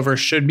rollover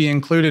should be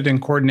included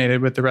and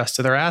coordinated with the rest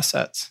of their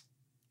assets,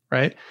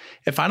 right?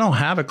 If I don't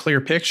have a clear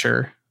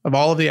picture of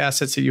all of the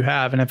assets that you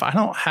have, and if I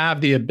don't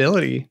have the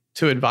ability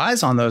to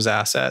advise on those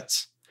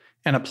assets,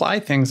 and apply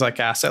things like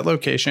asset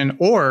location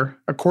or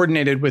a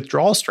coordinated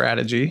withdrawal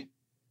strategy,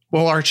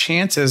 well, our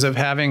chances of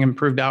having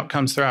improved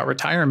outcomes throughout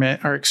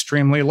retirement are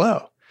extremely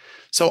low.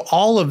 So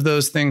all of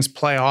those things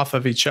play off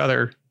of each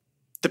other,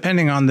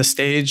 depending on the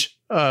stage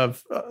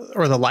of,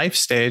 or the life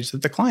stage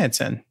that the client's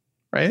in,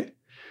 right?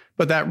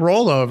 But that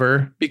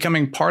rollover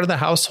becoming part of the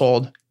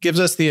household gives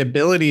us the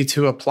ability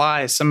to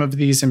apply some of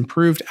these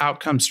improved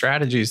outcome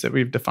strategies that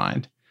we've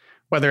defined,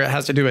 whether it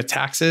has to do with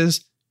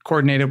taxes,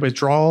 coordinated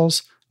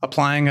withdrawals,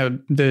 applying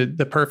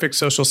the perfect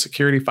Social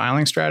Security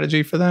filing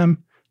strategy for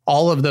them.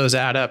 All of those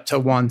add up to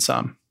one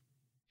sum.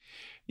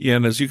 Yeah,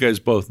 and as you guys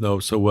both know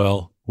so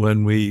well,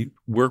 when we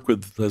work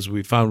with, as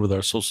we found with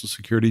our Social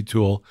Security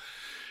tool,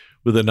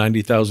 with the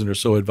 90,000 or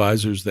so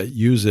advisors that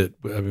use it,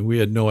 I mean, we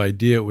had no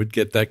idea it would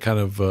get that kind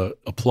of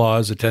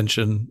applause,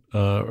 attention,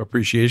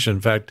 appreciation.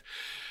 In fact,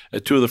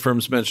 two of the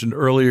firms mentioned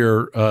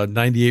earlier,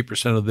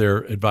 98% of their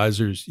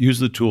advisors use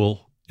the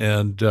tool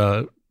and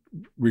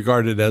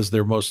regard it as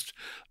their most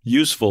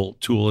useful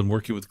tool in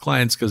working with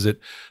clients, because it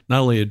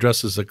not only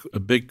addresses a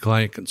big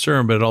client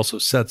concern, but it also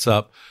sets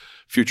up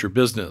future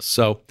business.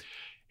 So,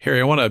 Harry,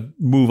 I want to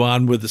move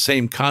on with the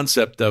same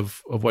concept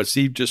of what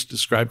Steve just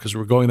described, because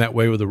we're going that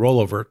way with the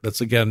rollover. That's,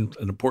 again,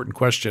 an important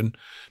question.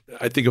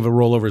 I think of a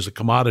rollover as a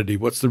commodity.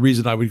 What's the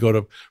reason I would go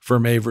to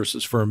firm A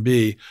versus firm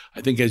B?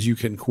 I think as you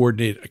can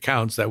coordinate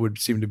accounts, that would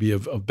seem to be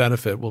of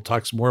benefit. We'll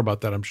talk some more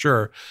about that, I'm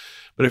sure.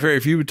 But Harry,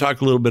 if you would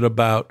talk a little bit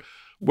about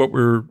what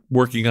we're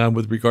working on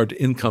with regard to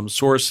income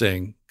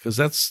sourcing, because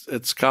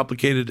it's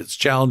complicated, it's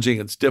challenging,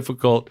 it's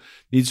difficult,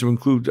 needs to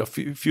include a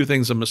few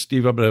things.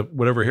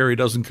 Whatever Harry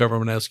doesn't cover,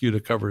 I'm going to ask you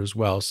to cover as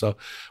well. So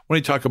when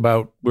you talk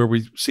about where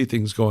we see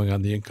things going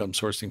on the income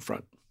sourcing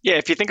front. Yeah,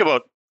 if you think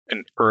about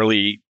an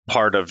early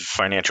part of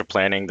financial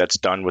planning that's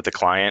done with the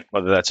client,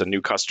 whether that's a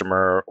new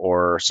customer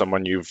or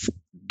someone you've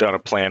done a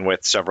plan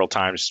with several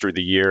times through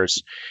the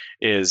years,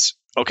 is,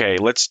 okay,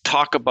 let's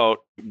talk about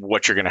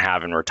what you're going to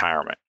have in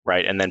retirement,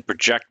 right? And then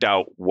project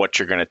out what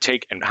you're going to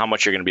take and how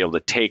much you're going to be able to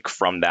take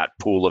from that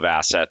pool of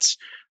assets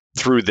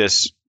through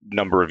this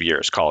number of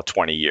years, call it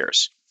 20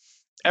 years.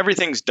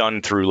 Everything's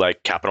done through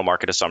like capital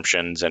market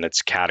assumptions, and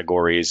it's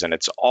categories, and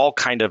it's all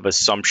kind of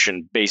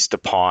assumption based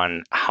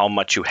upon how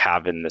much you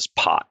have in this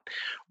pot.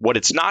 What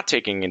it's not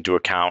taking into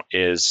account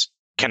is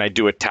can I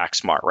do it tax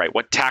smart, right?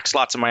 What tax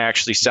lots am I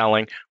actually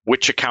selling?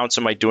 Which accounts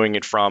am I doing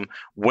it from?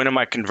 When am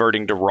I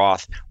converting to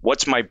Roth?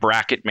 What's my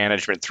bracket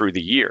management through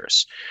the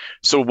years?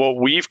 So what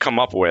we've come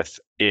up with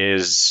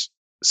is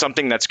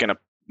something that's going to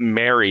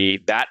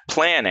marry that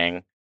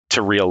planning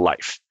to real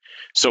life.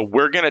 So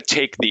we're going to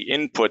take the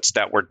inputs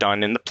that were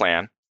done in the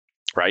plan,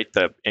 right?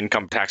 The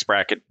income tax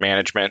bracket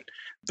management,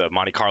 the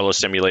Monte Carlo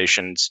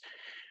simulations.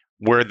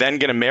 We're then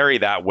going to marry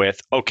that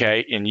with,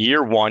 okay, in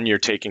year one, you're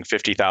taking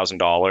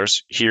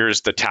 $50,000.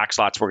 Here's the tax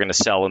lots we're going to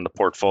sell in the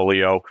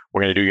portfolio.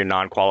 We're going to do your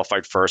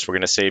non-qualified first. We're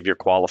going to save your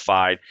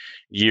qualified.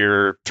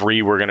 Year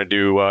three, we're going to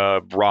do a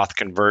Roth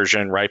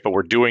conversion, right? But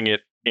we're doing it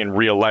in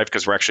real life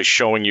because we're actually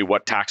showing you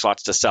what tax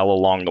lots to sell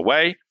along the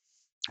way,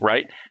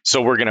 right?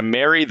 So we're going to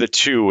marry the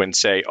two and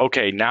say,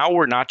 okay, now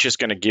we're not just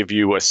going to give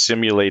you a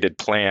simulated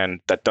plan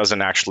that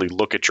doesn't actually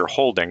look at your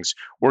holdings.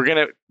 We're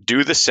going to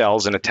do the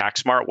sells in a tax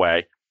smart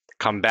way.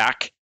 Come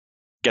back,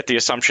 get the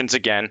assumptions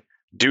again,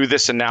 do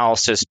this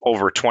analysis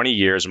over 20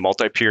 years,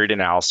 multi-period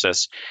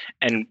analysis.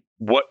 And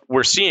what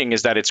we're seeing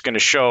is that it's going to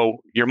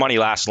show your money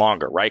lasts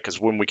longer, right? Because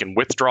when we can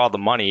withdraw the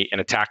money in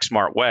a tax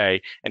smart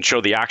way and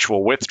show the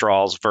actual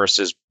withdrawals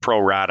versus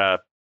pro rata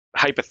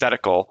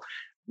hypothetical,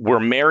 we're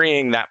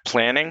marrying that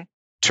planning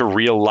to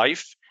real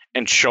life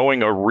and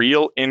showing a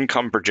real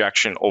income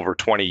projection over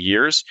 20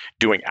 years,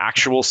 doing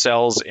actual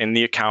sells in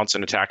the accounts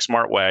in a tax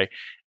smart way,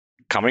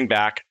 coming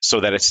back so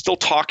that it's still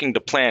talking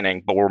to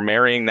planning, but we're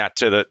marrying that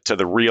to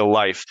the real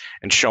life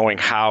and showing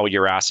how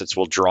your assets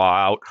will draw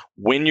out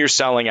when you're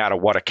selling out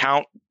of what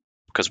account,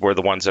 because we're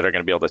the ones that are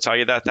going to be able to tell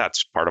you that.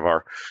 That's part of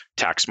our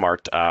tax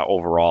smart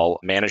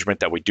overall management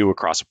that we do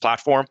across a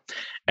platform.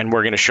 And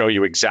we're going to show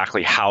you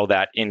exactly how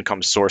that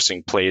income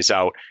sourcing plays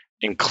out,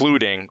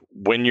 including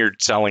when you're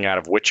selling out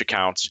of which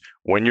accounts,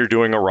 when you're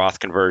doing a Roth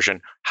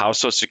conversion, how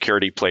Social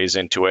Security plays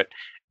into it.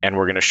 And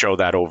we're going to show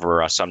that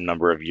over some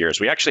number of years.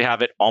 We actually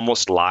have it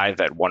almost live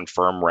at one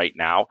firm right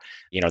now.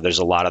 There's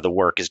a lot of the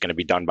work is going to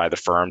be done by the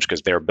firms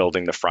because they're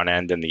building the front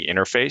end and the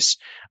interface.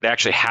 They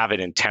actually have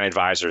it in 10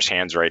 advisors'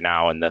 hands right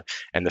now, and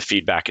the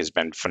feedback has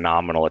been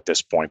phenomenal at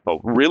this point. But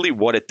really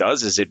what it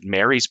does is it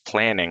marries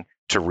planning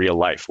to real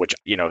life, which,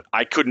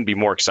 I couldn't be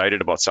more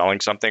excited about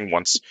selling something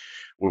once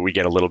we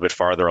get a little bit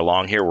farther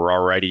along here. We're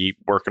already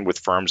working with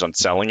firms on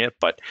selling it,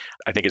 but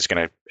I think it's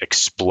going to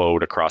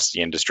explode across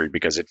the industry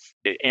because it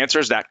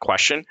answers that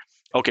question.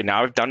 Okay,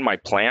 now I've done my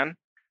plan.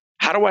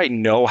 How do I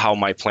know how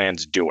my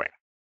plan's doing,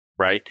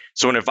 right?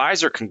 So an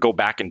advisor can go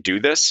back and do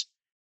this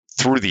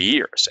through the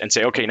years and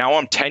say, okay, now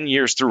I'm 10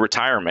 years through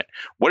retirement.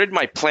 What did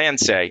my plan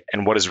say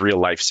and what does real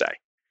life say?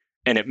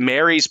 And it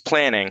marries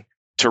planning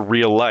to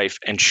real life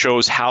and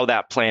shows how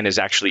that plan is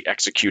actually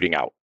executing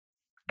out.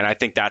 And I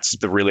think that's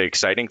the really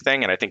exciting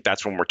thing. And I think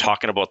that's when we're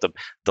talking about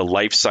the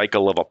life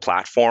cycle of a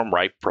platform,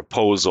 right?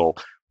 Proposal,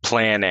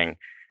 planning,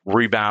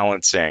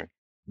 rebalancing.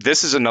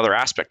 This is another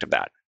aspect of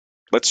that.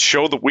 Let's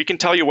show that we can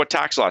tell you what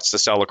tax lots to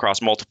sell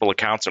across multiple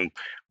accounts. And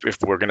if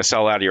we're going to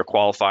sell out of your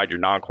qualified, your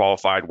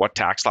non-qualified, what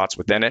tax lots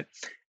within it.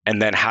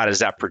 And then how does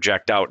that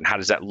project out and how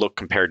does that look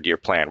compared to your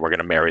plan? We're going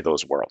to marry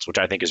those worlds, which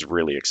I think is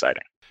really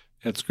exciting.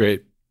 That's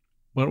great.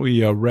 Why don't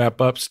we wrap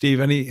up? Steve,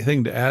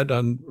 anything to add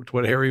on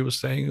what Harry was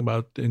saying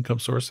about income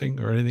sourcing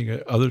or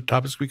anything, other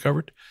topics we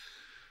covered?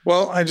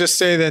 Well, I just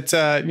say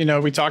that,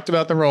 we talked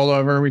about the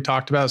rollover. We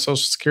talked about Social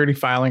Security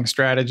filing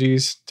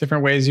strategies,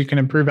 different ways you can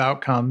improve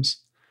outcomes.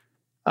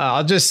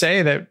 I'll just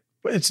say that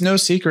it's no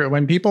secret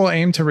when people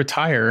aim to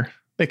retire,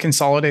 they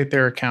consolidate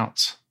their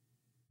accounts.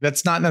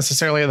 That's not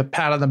necessarily a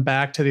pat on the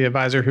back to the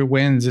advisor who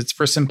wins. It's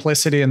for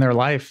simplicity in their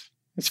life.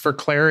 It's for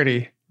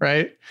clarity,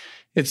 right?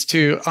 It's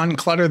to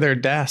unclutter their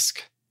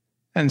desk.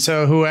 And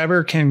so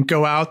whoever can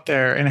go out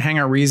there and hang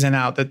a reason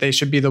out that they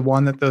should be the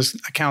one that those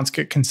accounts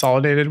get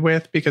consolidated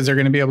with because they're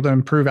going to be able to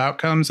improve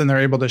outcomes and they're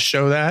able to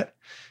show that,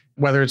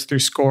 whether it's through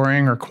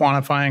scoring or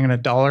quantifying in a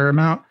dollar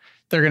amount,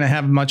 they're going to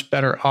have much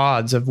better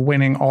odds of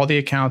winning all the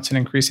accounts and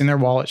increasing their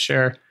wallet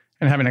share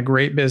and having a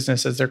great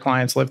business as their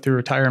clients live through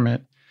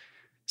retirement.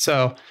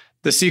 So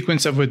the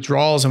sequence of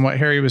withdrawals and what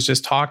Harry was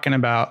just talking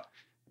about,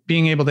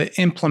 being able to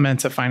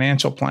implement a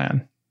financial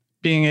plan,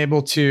 being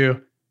able to,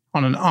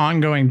 on an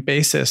ongoing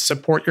basis,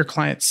 support your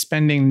client's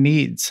spending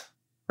needs,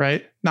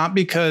 right? Not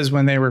because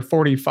when they were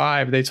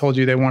 45, they told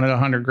you they wanted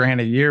 $100,000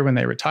 a year when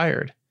they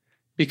retired,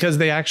 because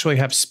they actually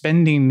have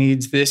spending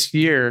needs this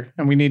year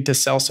and we need to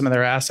sell some of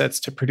their assets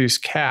to produce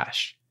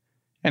cash.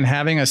 And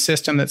having a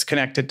system that's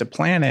connected to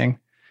planning,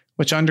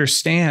 which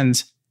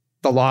understands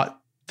the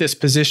lot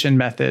disposition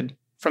method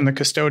from the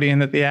custodian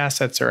that the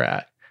assets are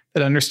at,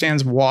 that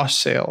understands wash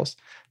sales,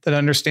 that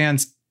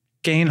understands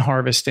gain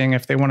harvesting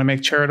if they want to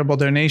make charitable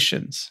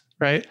donations,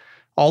 right?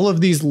 All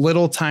of these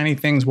little tiny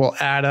things will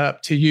add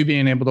up to you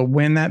being able to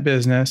win that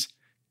business,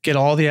 get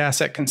all the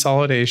asset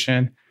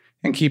consolidation,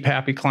 and keep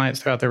happy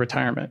clients throughout their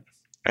retirement.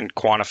 And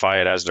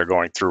quantify it as they're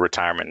going through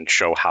retirement and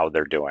show how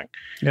they're doing.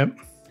 Yep.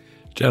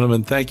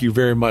 Gentlemen, thank you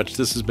very much.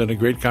 This has been a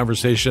great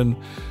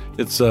conversation.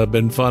 It's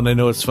been fun. I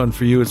know it's fun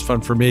for you. It's fun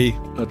for me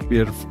to be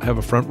able to have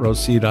a front row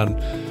seat on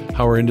how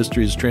how our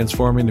industry is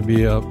transforming to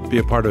be a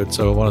part of it.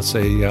 So I want to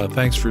say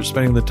thanks for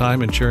spending the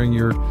time and sharing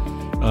your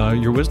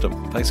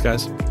wisdom. Thanks,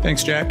 guys.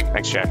 Thanks, Jack.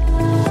 Thanks, Jack.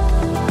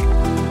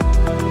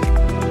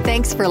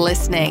 Thanks for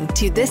listening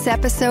to this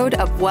episode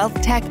of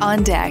Wealth Tech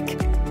on Deck,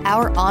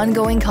 our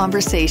ongoing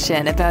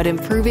conversation about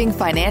improving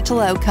financial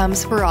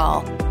outcomes for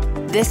all.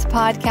 This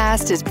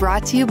podcast is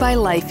brought to you by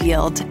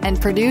LifeYield and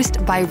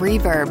produced by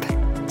Reverb.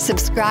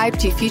 Subscribe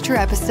to future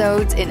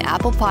episodes in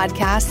Apple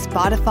Podcasts,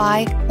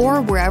 Spotify,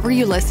 or wherever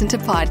you listen to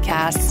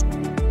podcasts.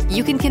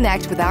 You can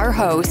connect with our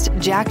host,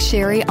 Jack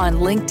Sherry, on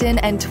LinkedIn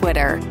and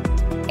Twitter.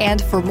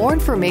 And for more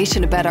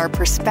information about our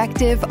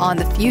perspective on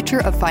the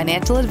future of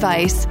financial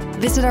advice,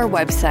 visit our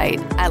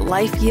website at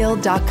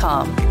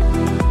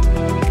lifeyield.com.